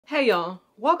Hey y'all,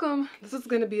 welcome. This is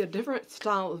going to be a different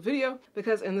style of video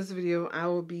because in this video I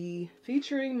will be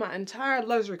featuring my entire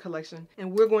luxury collection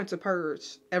and we're going to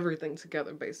purge everything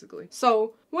together basically.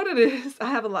 So what it is,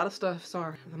 I have a lot of stuff.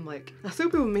 Sorry, I see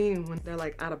what people mean when they're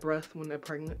like out of breath when they're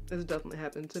pregnant. This definitely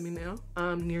happened to me now.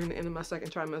 I'm nearing the end of my second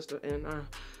trimester and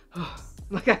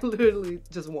like I literally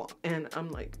just walk and I'm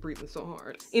like breathing so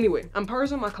hard. Anyway, I'm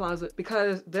purging my closet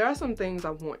because there are some things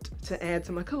I want to add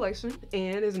to my collection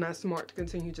and it's not smart to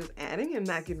continue just adding and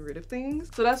not getting rid of things.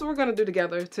 So that's what we're gonna do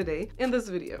together today in this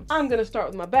video. I'm gonna start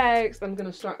with my bags. I'm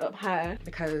gonna start up high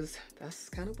because that's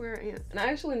kind of where I am. And I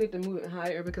actually need to move it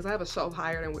higher because I have a shelf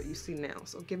higher than what you see now.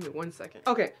 So give me 1 second.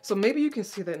 Okay, so maybe you can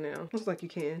see that now. Looks like you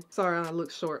can. Sorry, I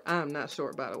look short. I'm not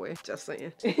short, by the way. Just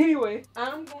saying. Anyway,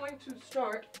 I'm going to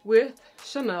start with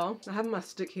Chanel. I have my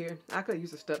stick here. I could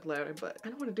use a step ladder, but I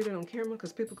don't want to do that on camera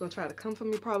because people gonna try to come for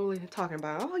me probably talking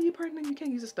about, oh, you pregnant, you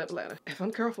can't use a step ladder. If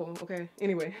I'm careful, okay?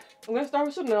 Anyway, I'm gonna start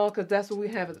with Chanel because that's what we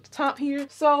have at the top here.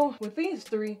 So with these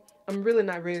three, I'm really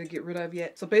not ready to get rid of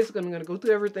yet. So basically I'm gonna go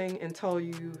through everything and tell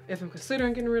you if I'm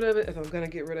considering getting rid of it, if I'm gonna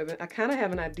get rid of it. I kind of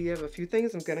have an idea of a few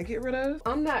things I'm gonna get rid of.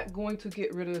 I'm not going to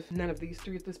get rid of none of these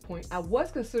three at this point. I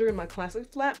was considering my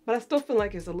classic flap, but I still feel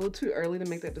like it's a little too early to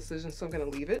make that decision, so I'm gonna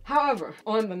leave it. However,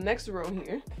 on the next row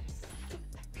here,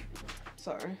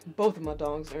 sorry, both of my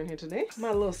dogs are in here today. My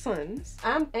little sons.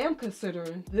 I am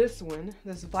considering this one,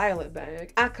 this violet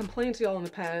bag. I complained to y'all in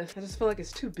the past. I just feel like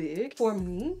it's too big for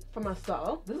me, for my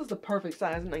style. This is the perfect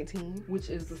size 19, which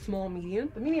is the small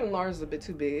medium. The medium and large is a bit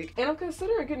too big. And I'm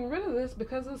considering getting rid of this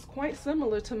because it's quite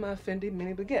similar to my Fendi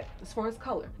mini baguette as far as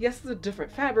color. Yes, it's a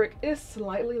different fabric. It's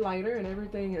slightly lighter and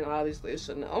everything, and obviously it's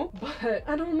Chanel, but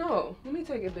I don't know. Let me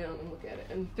take it down and look at it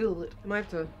and feel it. I might have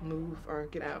to move or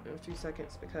get out in a few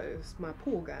seconds because my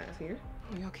pool guys here.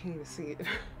 Oh, y'all can't even see it.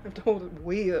 I have to hold it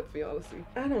way up for y'all to see.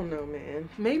 I don't know, man.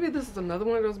 Maybe this is another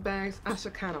one of those bags I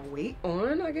should kind of wait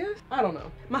on, I guess. I don't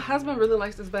know. My husband really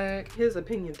likes this bag. His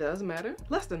opinion does matter.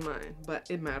 Less than mine, but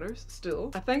it matters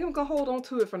still. I think I'm gonna hold on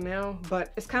to it for now,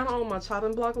 but it's kind of on my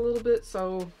chopping block a little bit,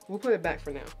 so we'll put it back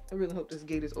for now. I really hope this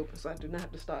gate is open so I do not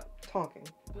have to stop talking.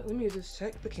 But let me just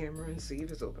check the camera and see if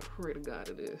it's open. Pray to God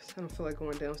it is. I don't feel like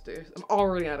going downstairs. I'm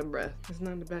already out of breath. It's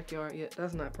not in the backyard yet.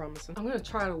 That's not promising. I'm gonna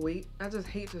try to wait. I just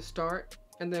hate to start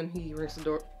and then he rings the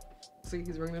door. See,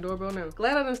 he's ringing the doorbell now.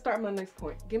 Glad I didn't start my next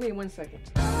point. Give me 1 second.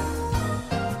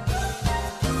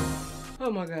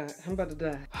 Oh my God, I'm about to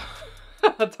die.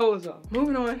 I told y'all.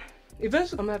 Moving on.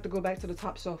 Eventually, I'm gonna have to go back to the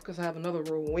top shelf because I have another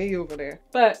row way over there.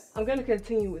 But I'm gonna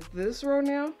continue with this row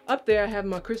now. Up there, I have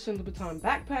my Christian Louboutin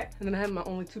backpack, and then I have my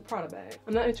only 2 Prada bags.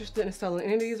 I'm not interested in selling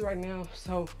any of these right now,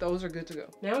 so those are good to go.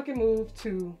 Now I can move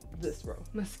to this row.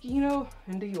 Moschino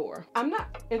and Dior. I'm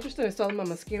not interested in selling my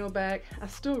Moschino bag. I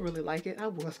still really like it. I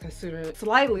was considering it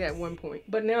slightly at one point,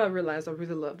 but now I realize I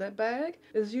really love that bag.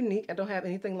 It's unique. I don't have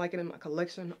anything like it in my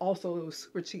collection. Also, it was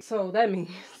super cheap. So that means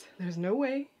there's no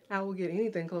way I will get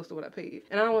anything close to what I paid.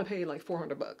 And I only paid like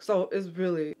 400 bucks. So it's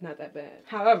really not that bad.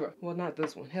 However, well, not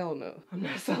this one. Hell no. I'm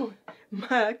not selling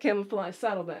my camouflage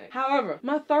saddlebag. However,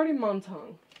 my 30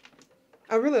 Monton.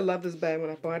 I really love this bag when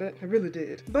I bought it. I really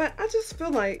did. But I just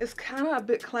feel like it's kind of a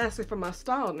bit classy for my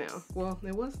style now. Well,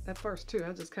 it was at first too.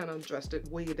 I just kind of dressed it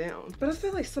way down. But I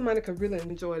feel like somebody could really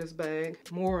enjoy this bag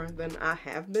more than I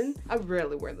have been. I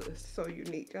rarely wear this. It's so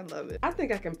unique. I love it. I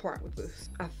think I can part with this.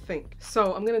 I think.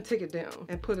 So I'm going to take it down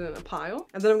and put it in a pile.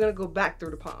 And then I'm going to go back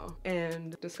through the pile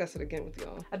and discuss it again with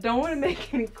y'all. I don't want to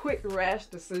make any quick rash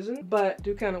decisions, but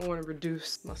do kind of want to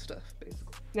reduce my stuff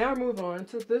basically. Now we're moving on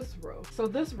to this row. So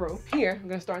this row here, I'm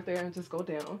gonna start there and just go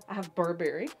down. I have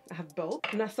Burberry, I have belt.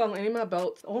 I'm not selling any of my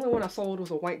belts. The only one I sold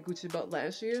was a white Gucci belt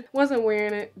last year. Wasn't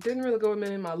wearing it, didn't really go with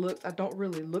many of my looks. I don't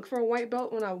really look for a white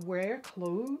belt when I wear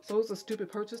clothes. So it's a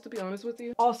stupid purchase to be honest with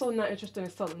you. Also not interested in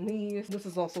selling these. This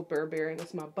is also Burberry and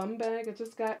it's my bum bag I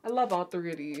just got. I love all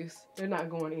 3 of these. They're not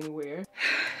going anywhere.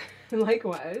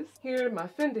 Likewise, here are my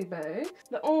Fendi bags.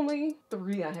 The only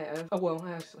 3 I have. Oh, well,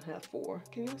 I actually have 4.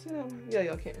 Can y'all see that one? Yeah,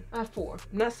 y'all can. I have 4.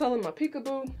 I'm not selling my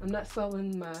Peekaboo. I'm not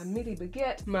selling my midi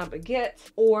baguette, my baguette,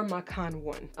 or my Con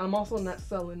 1. I'm also not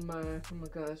selling my, oh my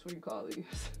gosh, what do you call these?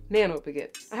 Nano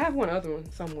baguette. I have one other one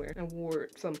somewhere. I wore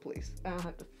it someplace. I'll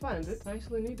have to find it. I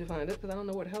actually need to find it because I don't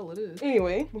know what the hell it is.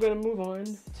 Anyway, we're gonna move on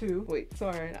to, wait,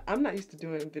 sorry. I'm not used to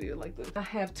doing a video like this. I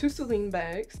have 2 Celine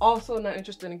bags. Also not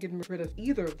interested in getting rid of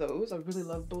either of those. I really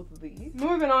love both of these.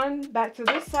 Moving on back to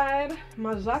this side,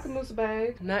 my Jacquemus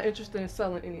bag. Not interested in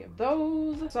selling any of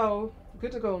those. So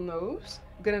good to go on those.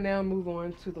 I'm gonna now move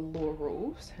on to the lower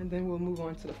rows, and then we'll move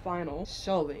on to the final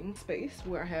shelving space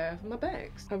where I have my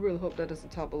bags. I really hope that doesn't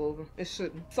topple over. It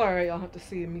shouldn't. Sorry, y'all have to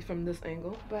see me from this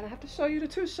angle, but I have to show you the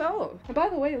two shelves. And by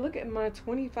the way, look at my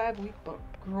 25-week bump.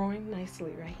 Growing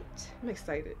nicely, right? I'm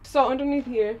excited. So underneath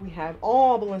here, we have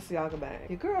all Balenciaga bags.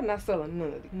 Your girl not selling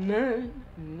none of these. None.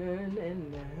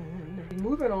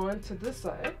 Moving on to this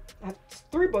side, I have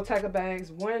 3 Bottega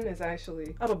bags. One is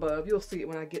actually up above. You'll see it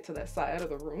when I get to that side of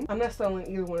the room. I'm not selling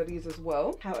either one of these as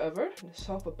well. However, the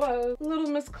shelf above, little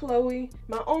Miss Chloe,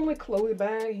 my only Chloe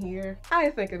bag here. I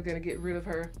think I'm gonna get rid of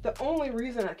her. The only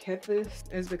reason I kept this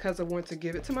is because I want to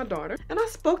give it to my daughter, and I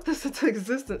spoke this into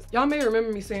existence. Y'all may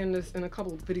remember me saying this in a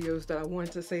couple of videos that I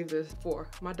wanted to save this for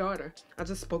my daughter. I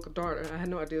just spoke a daughter. I had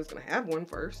no idea I was gonna have one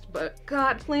first, but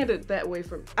God planned it that way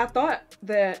for me. I thought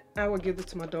that I would give this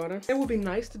to my daughter. It would be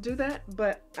nice to do that,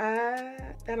 but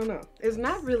I don't know. It's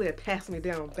not really a pass me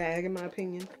down bag in my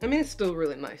opinion. I mean, it's still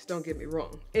really nice, don't get me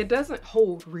wrong. It doesn't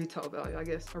hold retail value, I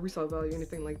guess, or resale value,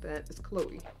 anything like that. It's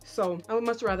Chloe. So I would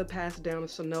much rather pass down a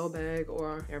Chanel bag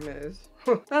or Hermes.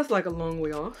 That's like a long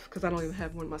way off because I don't even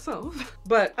have one myself.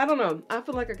 But I don't know. I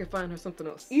feel like I could find her something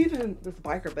else. Even this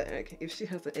biker bag, if she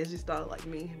has an edgy style like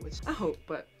me, which I hope,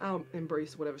 but I'll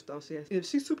embrace whatever style she has. If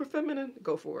she's super feminine,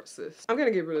 go for it, sis. I'm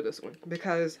gonna get rid of this one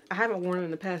because I haven't worn it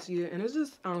in the past year and it's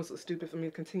just honestly stupid for me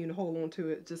to continue to hold on to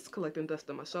it, just collecting dust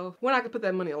on my shelf when I could put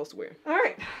that money elsewhere. All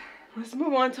right. Let's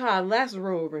move on to our last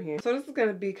row over here. So this is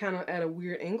gonna be kind of at a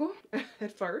weird angle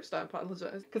at first. I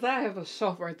apologize. Because I have a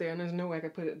shelf right there and there's no way I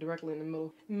could put it directly in the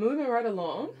middle. Moving right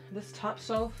along, this top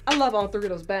shelf. I love all 3 of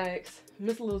those bags.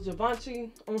 Miss Little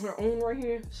Givenchy on her own right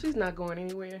here. She's not going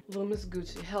anywhere. Little Miss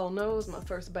Gucci, hell no, it's my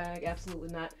first bag. Absolutely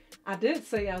not. I did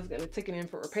say I was gonna take it in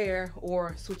for repair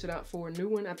or switch it out for a new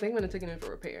one. I think I'm gonna take it in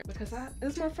for repair because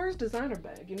it's my first designer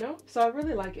bag, you know? So I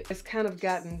really like it. It's kind of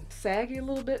gotten saggy a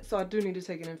little bit, so I do need to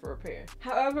take it in for repair.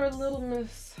 However, Little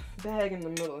Miss bag in the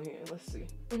middle here, let's see.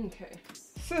 Okay.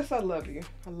 Sis, I love you.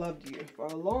 I loved you for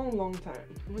a long, long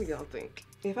time. What do y'all think?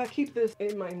 If I keep this,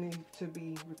 it might need to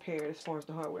be repaired as far as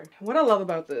the hardware. What I love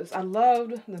about this, I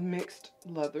loved the mixed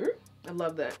leather. I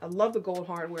love that. I love the gold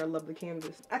hardware. I love the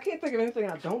canvas. I can't think of anything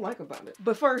I don't like about it.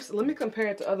 But first, let me compare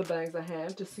it to other bags I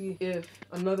have to see if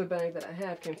another bag that I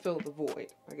have can fill the void,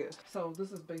 I guess. So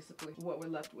this is basically what we're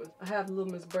left with. I have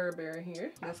Little Miss Burberry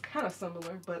here. That's kind of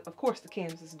similar, but of course the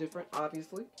canvas is different,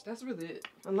 obviously. That's really it.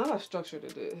 I love how structured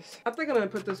it is. I think I'm gonna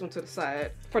put this one to the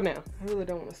side for now. I really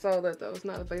don't want to sell that though. It's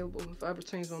not available. If I ever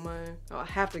change my mind, I'll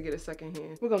have to get a second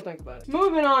hand. We're gonna think about it.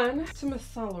 Moving on to Miss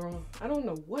Saint Laurent. I don't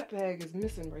know what bag is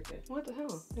missing right there. What the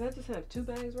hell? Did I just have 2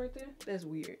 bags right there? That's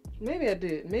weird. Maybe I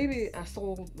did. Maybe I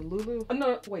sold the Lulu. Oh,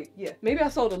 no, wait, yeah. Maybe I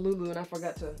sold the Lulu and I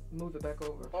forgot to move it back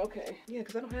over. Okay. Yeah,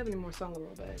 because I don't have any more Saint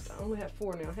Laurent bags. I only have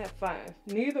 4 now. I have 5.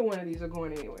 Neither one of these are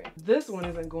going anywhere. This one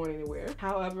isn't going anywhere.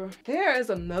 However, there is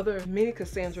another mini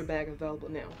Cassandra bag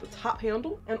available now. The top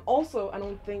handle. And also, I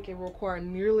don't think it will require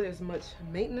nearly as much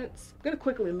maintenance. I'm going to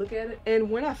quickly look at it.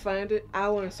 And when I find it, I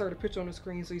will insert a picture on the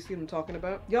screen so you see what I'm talking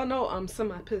about. Y'all know I'm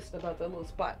semi-pissed about that little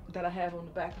spot that I have on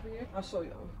the back of here. I'll show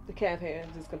y'all. The calf hair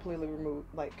just completely removed,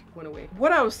 like went away.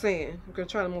 What I was saying, I'm gonna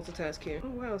try to multitask here. Oh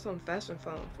wow, it's on Fashion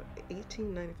Phone for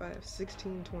 $18.95,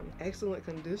 $16.20. Excellent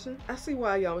condition. I see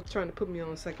why y'all was trying to put me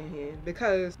on secondhand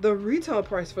because the retail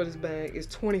price for this bag is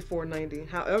 $24.90.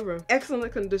 However,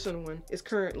 excellent condition one is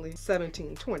currently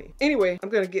 $17.20. Anyway, I'm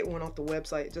gonna get one off the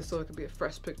website just so it could be a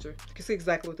fresh picture. You can see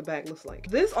exactly what the bag looks like.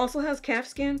 This also has calf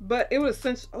skin, but it was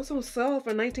also on sale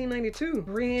for $19.92.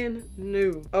 Brand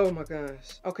new. Oh my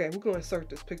gosh. Okay, we're gonna insert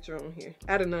this picture on here.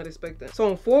 I did not expect that. So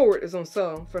on Forward is on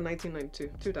sale for $19.92,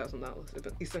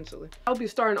 $2,000 essentially. I'll be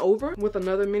starting over with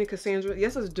another mini Cassandra.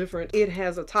 Yes, it's different. It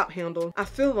has a top handle. I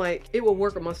feel like it will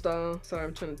work with my style. Sorry,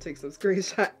 I'm trying to take some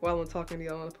screenshot while I'm talking to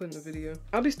y'all and put in the video.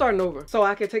 I'll be starting over so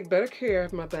I can take better care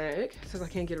of my bag since I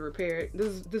can't get it repaired.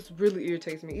 This really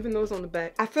irritates me. Even though it's on the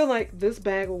back, I feel like this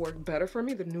bag will work better for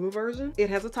me, the newer version. It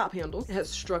has a top handle, it has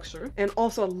structure, and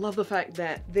also I love the fact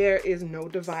that there is no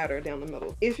divider down the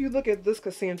middle. If you look at this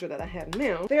Cassandra that I have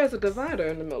now, there's a divider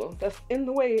in the middle. That's in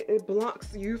the way. It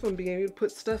blocks you from being able to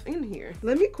put stuff in here.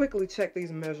 Let me quickly check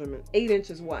these measurements. 8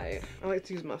 inches wide. I like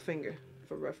to use my finger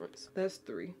for reference. That's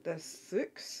 3. That's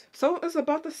 6. So it's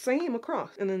about the same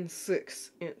across. And then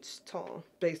 6 inch tall.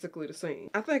 Basically the same.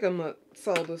 I think I'm gonna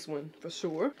sell this one for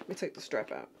sure. Let me take the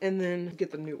strap out and then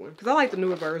get the new one. Because I like the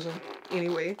newer version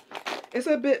anyway. It's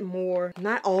a bit more,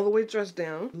 not all the way dressed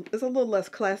down. It's a little less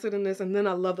classy than this, and then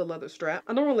I love the leather strap.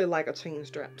 I don't really like a chain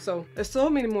strap, so there's so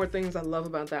many more things I love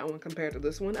about that one compared to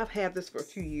this one. I've had this for a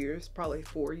few years, probably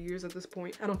 4 years at this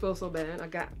point. I don't feel so bad. I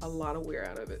got a lot of wear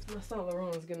out of it. My Saint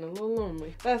Laurent is getting a little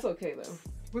lonely. That's okay though.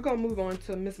 we're gonna move on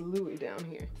to Miss Louie down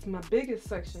here. It's my biggest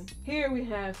section. Here we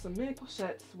have some mini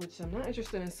pochettes, which I'm not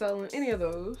interested in selling any of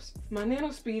those. My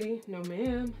Nano Speedy, no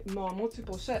ma'am. My multi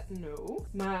pochette, no.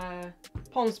 My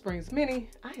Palm Springs Mini,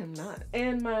 I am not.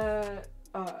 And my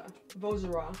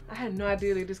ZARA. I had no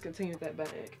idea they discontinued that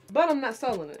bag. But I'm not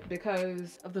selling it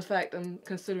because of the fact I'm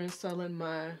considering selling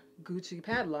my Gucci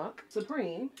padlock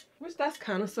Supreme, which that's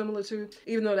kind of similar to,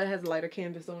 even though that has lighter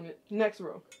canvas on it. Next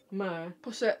row, my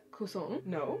pochette Cousson,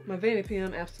 no. My Vanity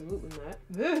PM, absolutely not.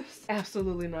 This,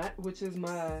 absolutely not, which is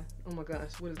my, oh my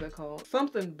gosh, what is that called?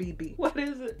 Something BB. What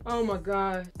is it? Oh my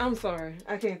god, I'm sorry,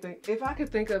 I can't think. If I could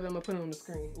think of it, I'm gonna put it on the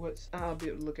screen, which I'll be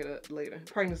able to look it up later.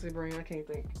 Pregnancy brain, I can't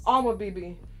think. Alma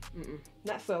BB,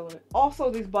 not selling it. Also,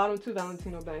 these bottom 2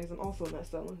 Valentino bags, I'm also not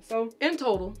selling. So in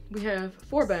total, we have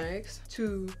 4 bags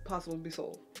to possibly be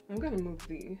sold. I'm gonna move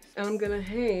these and I'm gonna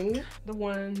hang the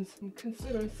ones I'm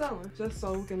considering selling just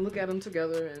so we can look at them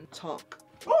together and talk.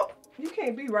 Oh, you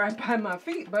can't be right by my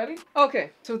feet, buddy.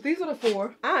 Okay, so these are the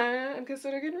 4 I'm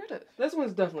considering getting rid of. This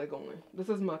one's definitely going. This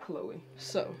is my Chloe.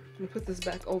 So I'm gonna put this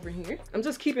back over here. I'm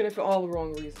just keeping it for all the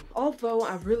wrong reasons. Although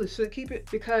I really should keep it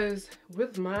because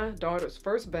with my daughter's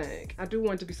first bag, I do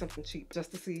want it to be something cheap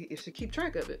just to see if she keep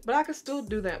track of it. But I could still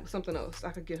do that with something else. I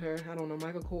could get her, I don't know,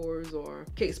 Michael Kors or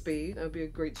Kate Spade. That would be a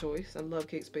great choice. I love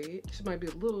Kate Spade. She might be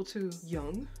a little too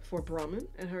young for Brahmin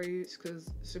at her age because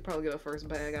she'll probably get her first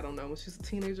bag, I don't know, when she's a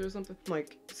teenager or something.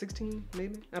 Like 16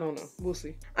 maybe? I don't know. We'll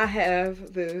see. I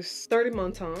have this 30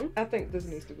 Monton. I think this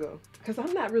needs to go because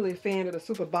I'm not really a fan of the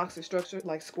super boxy structure,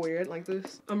 like squared like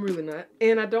this. I'm really not.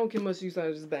 And I don't get much use out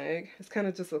of this bag. It's kind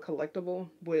of just a collectible,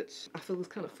 which I feel is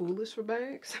kind of foolish for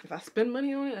bags. If I spend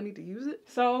money on it, I need to use it.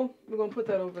 So we're gonna put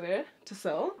that over there to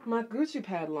sell. My Gucci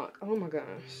padlock. Oh my gosh.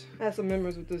 I had some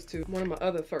memories with this too. One of my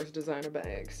other first designer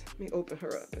bags. Let me open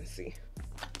her up and see.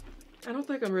 I don't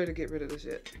think I'm ready to get rid of this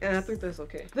yet, and I think that's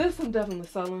okay. This I'm definitely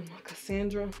selling,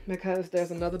 Cassandra, because there's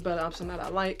another better option that I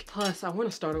like. Plus, I want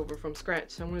to start over from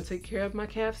scratch. I want to take care of my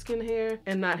calf skin hair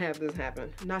and not have this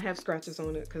happen. Not have scratches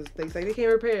on it, because they say they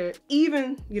can't repair it.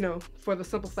 Even, you know, for the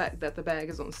simple fact that the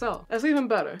bag is on sale. That's even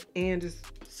better. And it's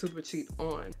super cheap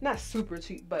on. Not super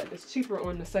cheap, but it's cheaper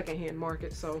on the secondhand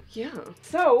market, so yeah.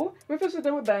 So, we're officially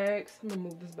done with bags. I'm gonna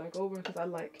move this back over, because I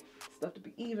like stuff to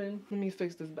be even. Let me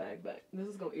fix this bag back. This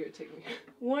is gonna irritate me.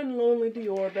 One lonely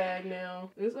Dior bag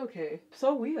now. It's okay.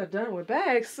 So we are done with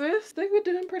bags, sis. I think we're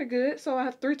doing pretty good. So I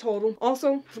have 3 total.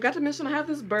 Also, forgot to mention I have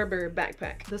this Burberry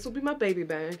backpack. This will be my baby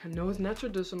bag. I know it's not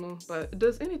traditional, but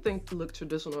does anything look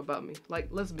traditional about me? Like,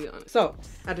 let's be honest. So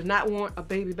I did not want a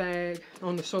baby bag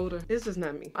on the shoulder. It's just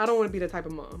not me. I don't want to be that type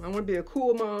of mom. I want to be a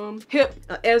cool mom, hip,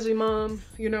 edgy mom,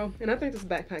 you know? And I think this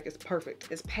backpack is perfect.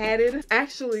 It's padded,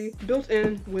 actually built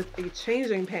in with a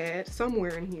changing pad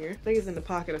somewhere in here. I think it's in the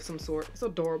pocket of some sort. It's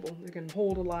adorable. It can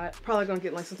hold a lot. Probably gonna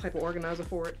get like some type of organizer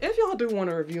for it. If y'all do want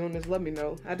a review on this, let me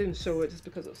know. I didn't show it just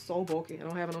because it's so bulky. I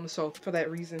don't have it on the shelf for that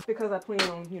reason. Because I plan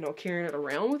on, you know, carrying it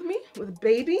around with me with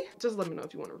baby. Just let me know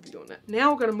if you want a review on that.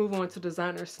 Now we're gonna move on to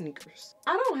designer sneakers.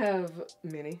 I don't have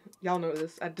many. Y'all know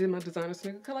this. I did my designer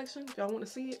sneaker collection. If y'all want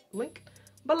to see it, link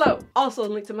below. Also,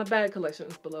 link to my bag collection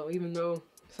is below, even though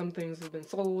some things have been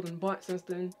sold and bought since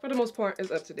then. For the most part,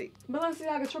 it's up to date.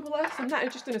 Balenciaga Triple S, I'm not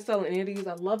interested in selling any of these.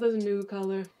 I love this nude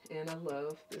color and I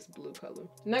love this blue color.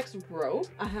 Next row,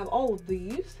 I have all of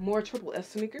these, more Triple S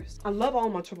sneakers. I love all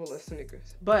my Triple S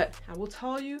sneakers, but I will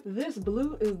tell you, this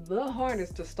blue is the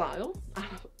hardest to style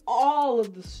out of all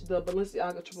of the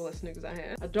Balenciaga Triple S sneakers I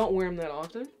have. I don't wear them that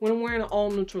often. When I'm wearing an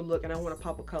all neutral look and I want to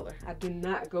pop a color, I do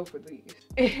not go for these.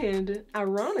 And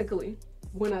ironically,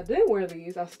 when I did wear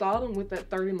these, I styled them with that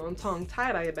 30 Monton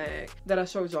tie-dye bag that I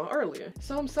showed y'all earlier.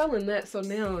 So I'm selling that, so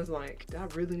now it's like, do I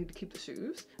really need to keep the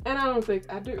shoes? And I don't think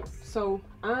I do. So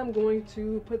I'm going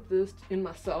to put this in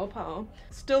my sell pile.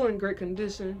 Still in great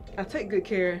condition. I take good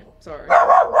care, sorry.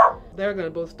 They're gonna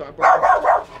both start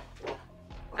barking.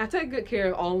 I take good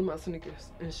care of all of my sneakers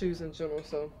and shoes in general,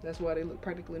 so that's why they look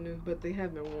practically new, but they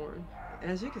have been worn,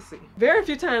 as you can see. Very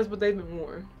few times, but they've been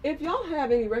worn. If y'all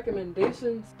have any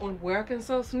recommendations on where I can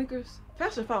sell sneakers,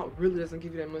 Fashion File really doesn't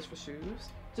give you that much for shoes.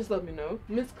 Just let me know.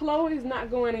 Miss Chloe's not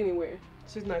going anywhere.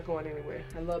 She's not going anywhere.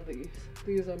 I love these.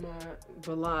 These are my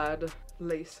Ballade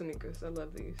lace sneakers. I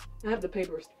love these. I have the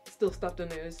paper still stuffed in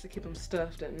there just to keep them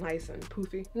stuffed and nice and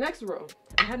poofy. Next row.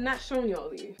 I had not shown y'all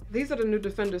these. These are the new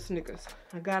Defender sneakers.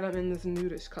 I got them in this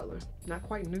nudish color. Not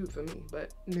quite nude for me,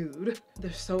 but nude.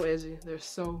 They're so edgy. They're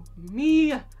so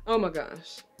me. Oh my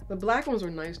gosh. The black ones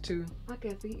were nice too. I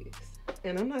got these.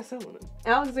 and I'm not selling them.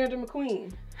 Alexander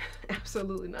McQueen.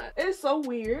 Absolutely not. It's so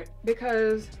weird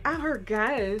because I heard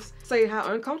guys say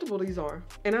how uncomfortable these are.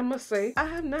 And I must say, I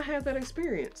have not had that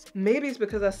experience. Maybe it's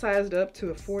because I sized up to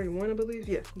a 41, I believe.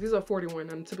 Yeah, these are 41.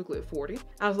 I'm typically at 40.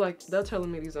 I was like, they're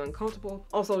telling me these are uncomfortable.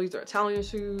 Also, these are Italian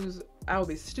shoes. I would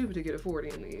be stupid to get a 40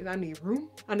 in these. I need room.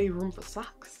 I need room for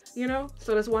socks, you know?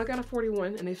 So that's why I got a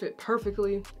 41 and they fit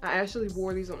perfectly. I actually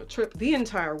wore these on a trip the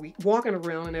entire week, walking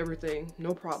around and everything.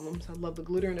 No problems. I love the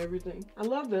glitter and everything. I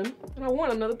love them and I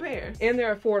want another pair. And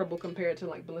they're affordable compared to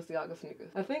like Balenciaga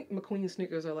sneakers. I think McQueen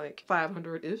sneakers are like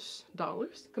 $500-ish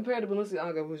compared to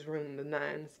Balenciaga, who's running the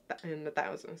 9s and the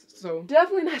 1000s. So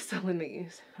definitely not selling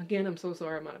these. Again, I'm so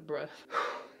sorry I'm out of breath.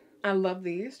 I love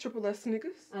these Triple S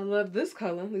sneakers. I love this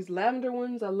color, these lavender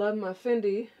ones. I love my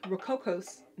Fendi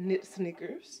Rococo's knit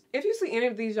sneakers. If you see any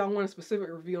of these y'all want a specific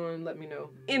review on, let me know.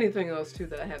 Anything else too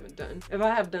that I haven't done. If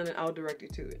I have done it, I'll direct you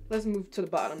to it. Let's move to the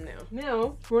bottom now.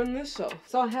 Now, we're on this shelf.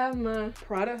 So I have my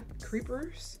Prada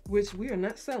Creepers, which we are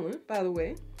not selling, by the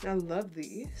way. I love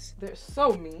these. They're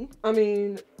so me. I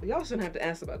mean, y'all shouldn't have to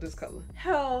ask about this color.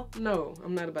 Hell no,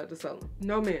 I'm not about to sell them.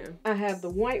 No ma'am. I have the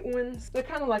white ones. They're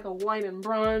kind of like a white and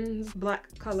bronze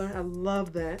black color. I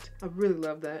love that. I really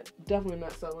love that. Definitely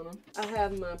not selling them. I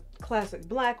have my classic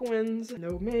black ones.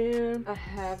 No ma'am. I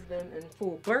have them in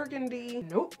full burgundy.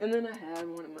 Nope. And then I have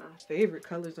one of my favorite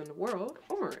colors in the world,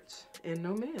 orange. And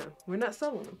no ma'am, we're not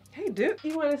selling them. Hey dude,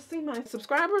 you want to see my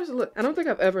subscribers? Look, I don't think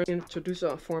I've ever introduced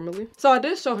y'all formally. So I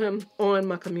did show him on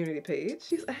my community page.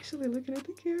 He's actually looking at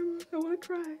the camera. I want to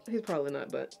cry. He's probably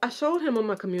not, but I showed him on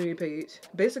my community page.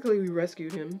 Basically, we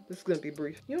rescued him. This is gonna be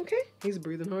brief. You okay? He's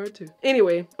breathing hard too.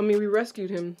 Anyway, I mean, we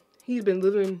rescued him. He's been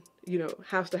living, you know,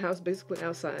 house to house, basically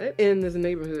outside in this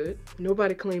neighborhood.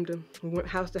 Nobody claimed him. We went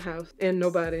house to house and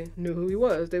nobody knew who he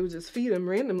was. They would just feed him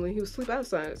randomly. He would sleep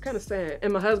outside. It's kind of sad.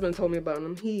 And my husband told me about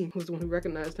him. He was the one who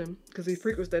recognized him because he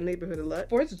frequents that neighborhood a lot.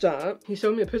 For his job, he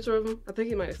showed me a picture of him. I think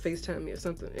he might have FaceTimed me or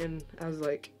something. And I was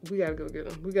like, we gotta go get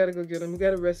him. We gotta go get him. We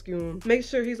gotta rescue him. Make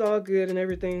sure he's all good and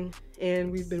everything.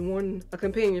 And we've been wanting a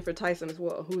companion for Tyson as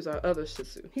well, who's our other Shih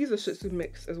Tzu. He's a Shih Tzu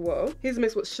mix as well. He's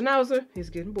mixed with Schnauzer.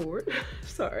 He's getting bored.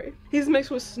 Sorry. He's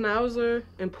mixed with Schnauzer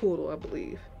and Poodle, I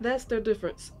believe. That's their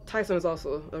difference. Tyson is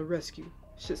also a rescue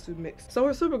Shih Tzu mix. So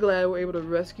we're super glad we're able to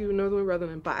rescue another one rather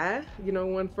than buy, you know,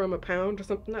 one from a pound or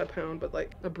something. Not a pound, but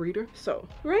like a breeder. So,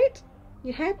 right?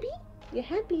 You happy? You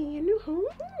happy in your new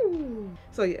home?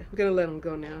 So yeah, we're gonna let him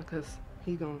go now because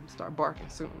he's gonna start barking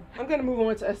soon. I'm gonna move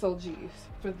on to SLGs.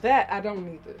 For that, I don't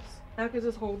need this. I could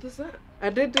just hold this up. I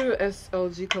did do an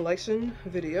SLG collection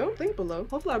video. Link below.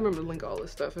 Hopefully I remember to link all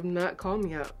this stuff. If not, call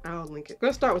me out. I'll link it. I'm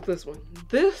gonna start with this one.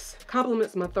 This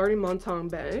complements my 30 Monton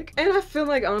bag. And I feel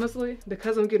like, honestly,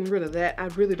 because I'm getting rid of that, I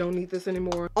really don't need this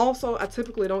anymore. Also, I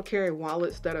typically don't carry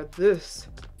wallets that are this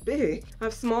big. I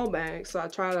have small bags, so I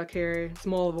try to carry as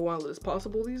small of a wallet as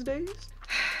possible these days.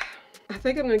 I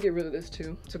think I'm gonna get rid of this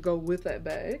too, to go with that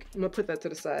bag. I'm gonna put that to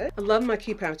the side. I love my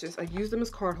key pouches. I use them as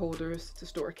card holders to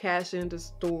store cash in, to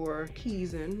store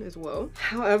keys in as well.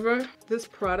 However, this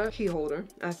Prada key holder,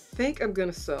 I think I'm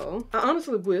gonna sell. I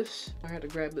honestly wish, I had to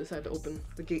grab this, I had to open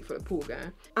the gate for the pool guy.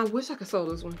 I wish I could sell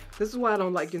this one. This is why I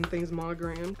don't like getting things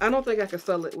monogrammed. I don't think I could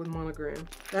sell it with monogram.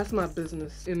 That's my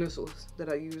business initials that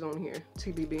I use on here.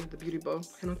 TBB, the beauty bow.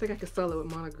 I don't think I could sell it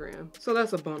with monogram. So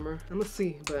that's a bummer. I'm gonna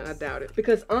see, but I doubt it.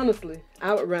 Because honestly,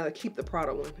 I would rather keep the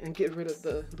Prada one and get rid of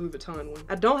the Louis Vuitton one.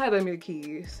 I don't have that many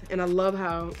keys, and I love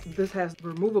how this has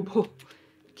removable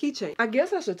keychain. I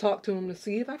guess I should talk to him to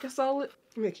see if I can sell it.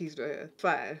 How many keys do I have?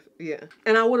 5, yeah.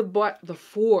 And I would have bought the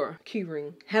 4 key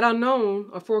ring. Had I known,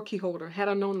 a 4 key holder, had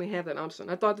I known they had that option.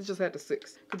 I thought they just had the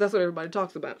 6, because that's what everybody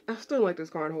talks about. I still like this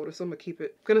card holder, so I'm gonna keep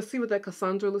it. I'm gonna see what that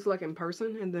Cassandra looks like in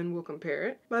person, and then we'll compare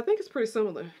it. But I think it's pretty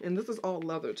similar, and this is all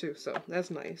leather too, so that's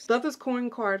nice. Love this coin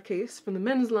card case from the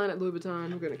men's line at Louis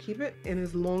Vuitton. We're gonna keep it, and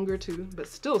it's longer too, but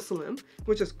still slim,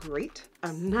 which is great.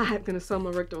 I'm not gonna sell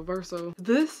my Recto Verso.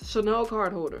 This Chanel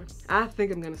card holder, I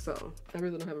think I'm gonna sell. I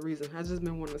really don't have a reason. I just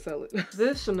been wanting to sell it.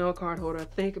 This Chanel card holder, I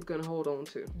think I'm gonna hold on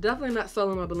to. Definitely not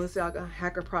selling my Balenciaga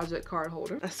Hacker Project card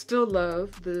holder. I still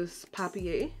love this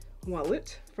Papier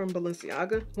wallet from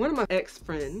Balenciaga. One of my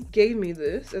ex-friends gave me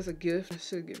this as a gift. I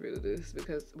should get rid of this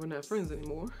because we're not friends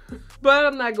anymore. But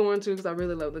I'm not going to because I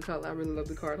really love the color. I really love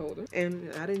the card holder.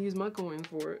 And I didn't use my coin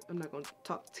for it. I'm not going to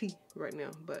talk tea right now.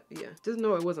 But yeah, just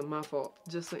know it wasn't my fault.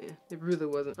 Just saying. It really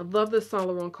wasn't. I love this Saint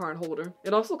Laurent card holder.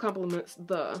 It also complements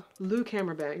the Lou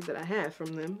camera bag that I have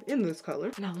from them in this color.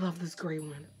 And I love this gray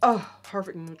one. Oh,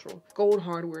 perfect neutral. Gold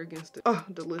hardware against it. Oh,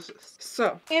 delicious.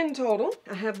 So, in total,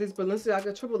 I have these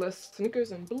Balenciaga Triple S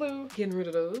sneakers and and blue. Getting rid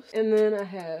of those. And then I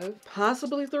have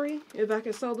possibly 3 if I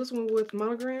can sell this one with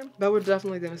monogram. But we're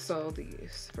definitely gonna sell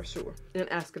these for sure. And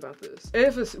ask about this.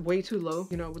 If it's way too low,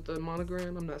 you know, with the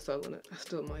monogram, I'm not selling it. I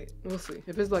still might. We'll see.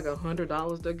 If it's like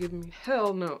 $100 they're giving me,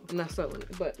 hell no, I'm not selling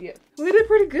it. But yeah, we did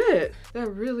pretty good. There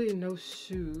are really no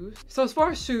shoes. So as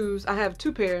far as shoes, I have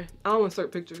 2 pair. I'll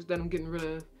insert pictures that I'm getting rid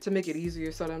of to make it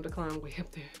easier so I don't have to climb way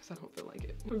up there because I don't feel like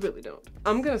it. I really don't.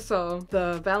 I'm gonna sell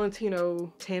the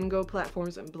Valentino Tango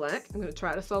platforms in black. I'm gonna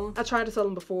try to sell them. I tried to sell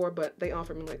them before, but they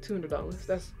offered me like $200.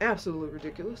 That's absolutely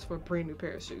ridiculous for a brand new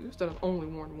pair of shoes that I've only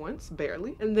worn once,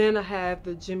 barely. And then I have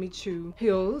the Jimmy Choo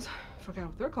heels, forgot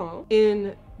what they're called,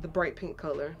 in the bright pink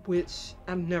color, which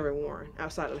I've never worn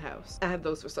outside of the house. I have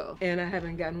those for sale, and I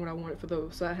haven't gotten what I wanted for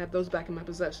those, so I have those back in my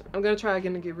possession. I'm gonna try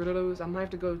again to get rid of those. I might have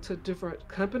to go to a different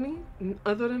company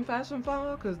other than Fashion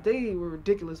File, because they were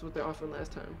ridiculous with their offer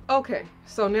last time. Okay,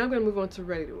 so now I'm gonna move on to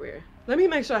ready to wear. Let me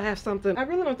make sure I have something. I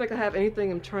really don't think I have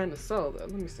anything I'm trying to sell though.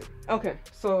 Let me see. Okay,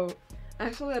 so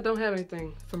actually I don't have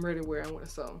anything from ready to wear I want to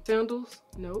sell. Sandals?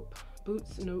 Nope.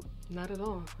 Boots? Nope. Not at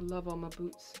all. I love all my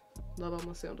boots. Love all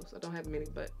my sandals. I don't have many,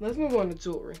 but let's move on to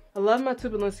jewelry. I love my 2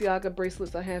 Balenciaga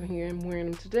bracelets I have here. I'm wearing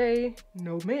them today.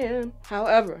 No man.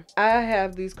 However, I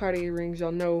have these Cartier rings.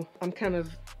 Y'all know I'm kind of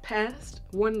past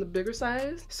one the bigger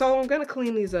size. So I'm gonna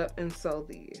clean these up and sell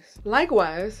these.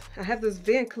 Likewise, I have this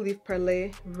Van Cleef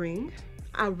Perle ring.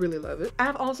 I really love it.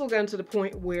 I've also gotten to the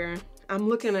point where I'm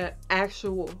looking at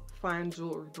actual fine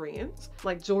jewelry brands,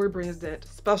 like jewelry brands that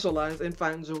specialize in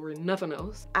fine jewelry, nothing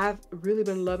else. I've really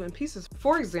been loving pieces.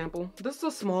 For example, this is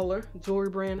a smaller jewelry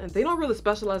brand and they don't really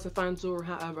specialize in fine jewelry.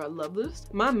 However, I love this.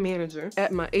 My manager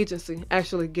at my agency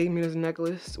actually gave me this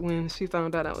necklace when she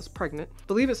found out I was pregnant. I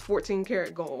believe it's 14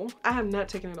 karat gold. I have not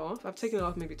taken it off. I've taken it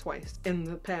off maybe twice in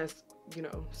the past, you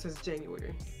know, since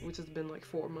January, which has been like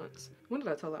 4 months. When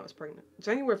did I tell her I was pregnant?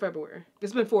 January, February.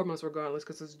 It's been 4 months regardless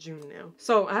because it's June now.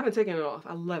 So I haven't taken it off.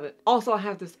 I love it. Also, I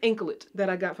have this anklet that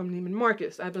I got from Neiman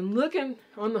Marcus. I've been looking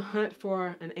on the hunt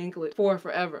for an anklet for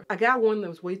forever. I got one that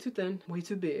was way too thin, way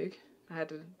too big. I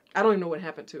don't even know what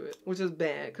happened to it, which is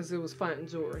bad because it was fine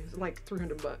jewelry. It's like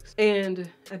 300 bucks. And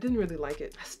I didn't really like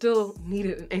it. I still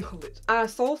needed an anklet. I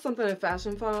sold something at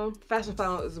Fashion File. Fashion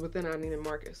File is within our Neiman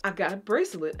Marcus. I got a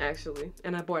bracelet actually,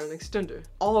 and I bought an extender.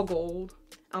 All gold.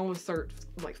 I'll insert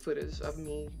like footage of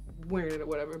me wearing it or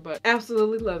whatever, but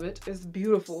absolutely love it. It's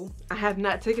beautiful. I have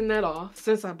not taken that off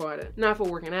since I bought it. Not for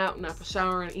working out, not for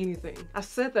showering, anything. I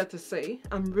said that to say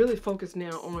I'm really focused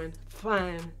now on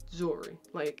fine jewelry.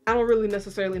 Like, I don't really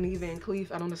necessarily need Van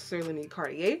Cleef. I don't necessarily need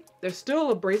Cartier. There's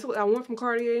still a bracelet I want from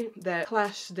Cartier, that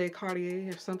Clash de Cartier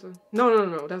or something.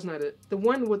 No, that's not it. The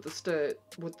one with the stud,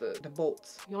 with the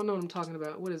bolts. Y'all know what I'm talking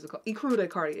about. What is it called? Ecru de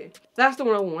Cartier. That's the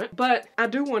one I want, but I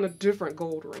do want a different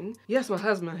gold ring. Yes, my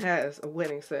husband has a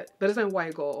wedding set, but it's in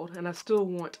white gold, and I still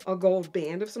want a gold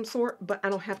band of some sort, but I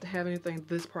don't have to have anything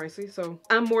this pricey, so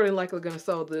I'm more than likely gonna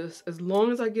sell this as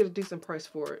long as I get a decent price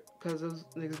for it, because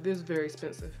it's very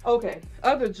expensive. Okay,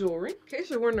 other jewelry. In case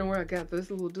you're wondering where I got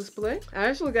this little display, I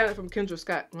actually got it from Kendra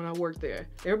Scott when I worked there.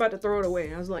 They were about to throw it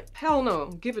away. I was like, hell no,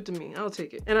 give it to me, I'll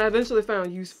take it. And I eventually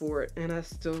found use for it, and I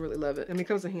still really love it. And it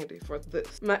comes in handy for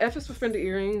this. My F is for Fender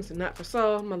earrings, not for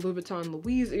sale. My Louis Vuitton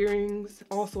Louise earrings,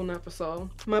 also not for sale.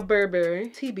 My Burberry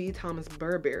TB Thomas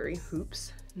Burberry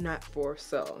hoops, not for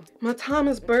sale. My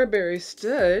Thomas Burberry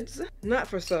studs, not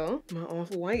for sale. My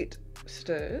off-white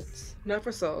studs, not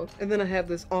for sale. And then I have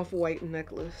this off-white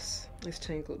necklace. It's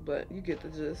tangled, but you get the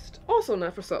gist. Also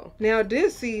not for sale. Now I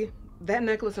did see that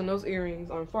necklace and those earrings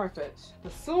on Farfetch. The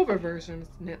silver version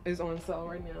is on sale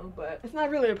right now, but it's not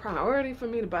really a priority for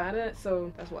me to buy that,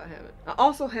 so that's why I haven't. I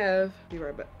also have, be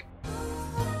right back.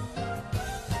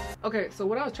 Okay, so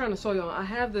what I was trying to show y'all, I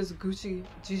have this Gucci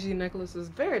GG necklace. It's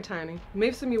very tiny. You may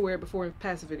have seen me wear it before in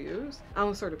past videos. I'll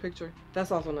insert a picture.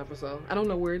 That's also not for sale. I don't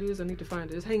know where it is. I need to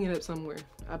find it. It's hanging up somewhere.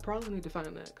 I probably need to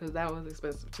find that because that was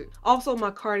expensive too. Also,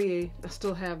 my Cartier, I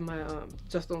still have my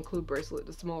Just Don't Include bracelet,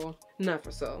 the small, not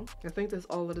for sale. I think that's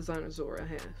all the designer jewelry I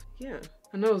have. Yeah.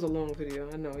 I know it was a long video.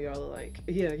 I know y'all are like,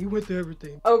 yeah, you went through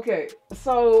everything. Okay,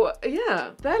 so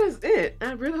yeah, that is it.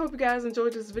 I really hope you guys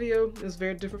enjoyed this video. It's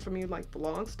very different for me, like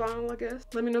vlog style, I guess.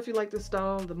 Let me know if you like this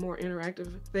style, the more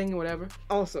interactive thing or whatever.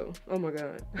 Also, oh my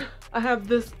God, I have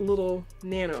this little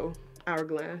nano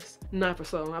hourglass, not for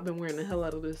sale. I've been wearing the hell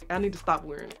out of this. I need to stop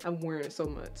wearing it. I'm wearing it so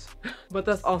much. But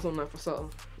that's also not for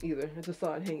sale either. I just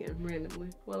saw it hanging randomly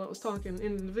while I was talking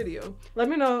in the video. Let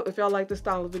me know if y'all like this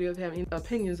style of video. If you have any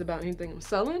opinions about anything I'm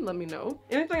selling, let me know.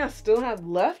 Anything I still have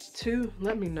left to,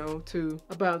 let me know too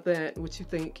about that. What you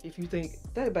think. If you think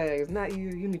that bag is not you,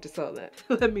 you need to sell that.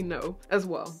 Let me know as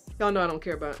well. Y'all know I don't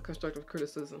care about constructive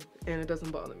criticism, and it doesn't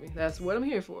bother me. That's what I'm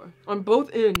here for. On both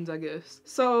ends, I guess.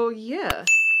 So yeah,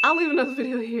 I'll leave another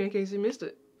video here in case you missed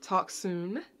it. Talk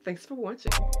soon. Thanks for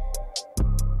watching.